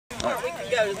Or we can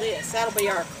go to this. That'll be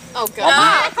our... Oh,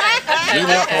 God.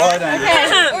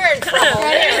 We're in trouble.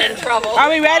 We're in trouble. Are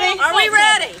we ready? Are we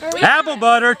ready?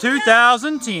 Applebutter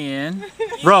 2010.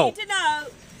 Roll. You need to know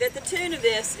that the tune of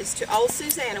this is to Old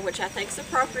Susanna, which I think is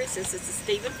appropriate since it's a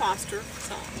Stephen Foster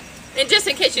song. And just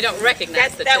in case you don't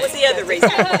recognize That was the other reason.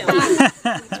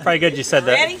 It's probably good you said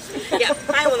that. Ready? Yeah,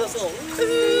 play one of those little...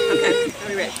 Okay, are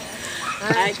we ready?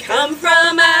 I come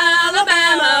from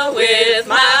Alabama with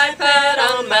my pet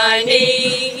on my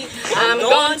knee. I'm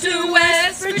going to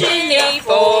West Virginia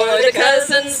for the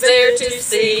cousins there to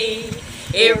see.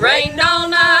 It rained all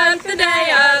night the day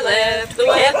I left,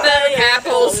 wet the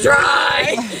apples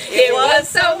dry. It was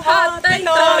so hot they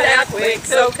thawed out quick,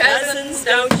 so cousins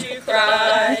don't you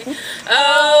cry.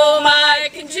 Oh,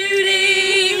 Mike and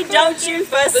Judy, don't you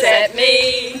fuss at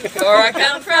me, for I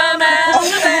come from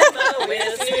Alabama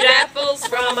with sweet apples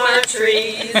from our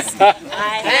trees.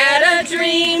 I had a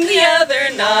dream the other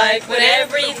night when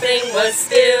everything was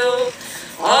still.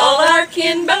 All our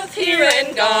kin, both here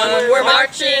and gone, were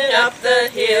marching up the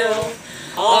hill.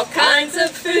 All kinds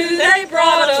of food they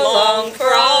brought along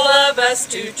for all of us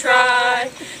to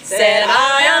try. Said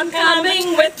I am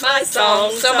coming with my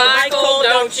song, so Michael,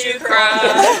 don't you cry.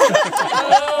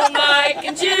 Oh, Mike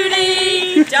and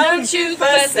Judy, don't you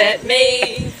fuss at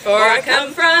me, for I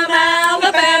come from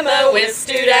Alabama with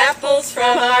stewed apples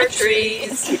from our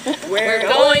trees. We're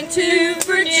going to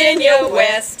Virginia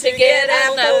West to get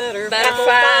Applebutter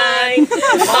fine.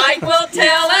 Mike will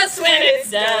tell us when it's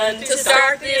done to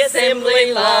start the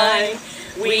assembly line.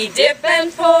 We dip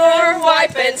and pour,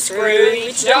 wipe and screw,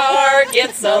 each jar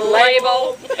gets a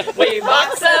label. We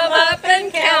box them up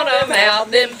and count them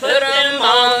out, then put them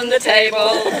on the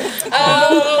table.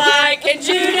 Oh, Mike and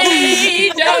Judy,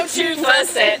 don't you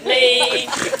fuss at me,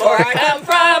 for I come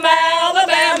from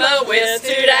Alabama with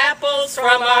stewed apples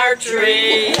from our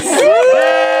trees. Did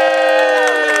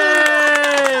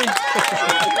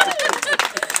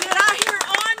I hear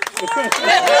encore?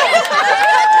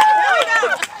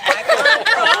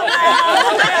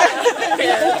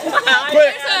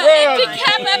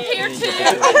 Cab up here too.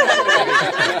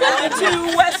 Going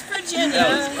to West Virginia,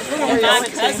 and my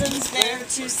cousins there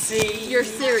to see. You're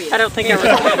serious. I don't think I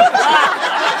recorded.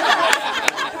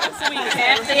 We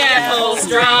kept the apples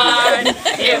dry.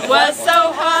 It was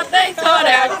so hot they thawed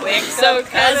out quick, so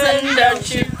cousin,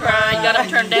 don't you cry. You got them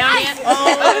turned down yet?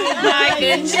 Oh, Mike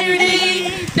and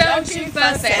Judy, don't you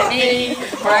fuss at me,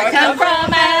 for I come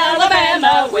from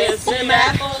Alabama with some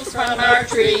apples from our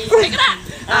trees. Pick it up.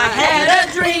 I had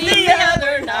a dream the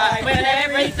other night when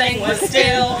everything was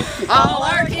still. All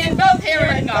our kin, both here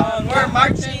and gone, were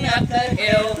marching up the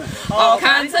hill. All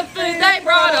kinds of food they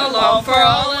brought along for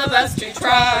all of us to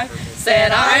try.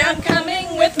 Said I am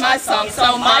coming with my song,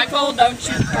 so Michael, don't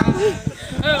you cry.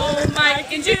 Oh,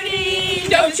 Mike and Judy,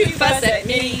 don't you fuss at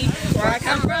me, for I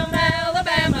come from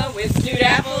Alabama with stewed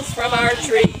apples from our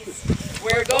trees.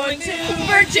 We're going to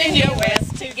Virginia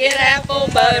West to get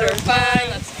Applebutter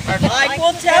fine. Mike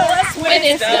will tell us when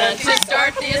it's done to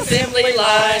start the assembly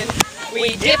line.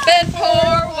 We dip and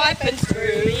pour, wipe and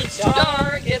screw, each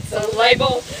jar gets a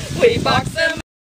label. We box them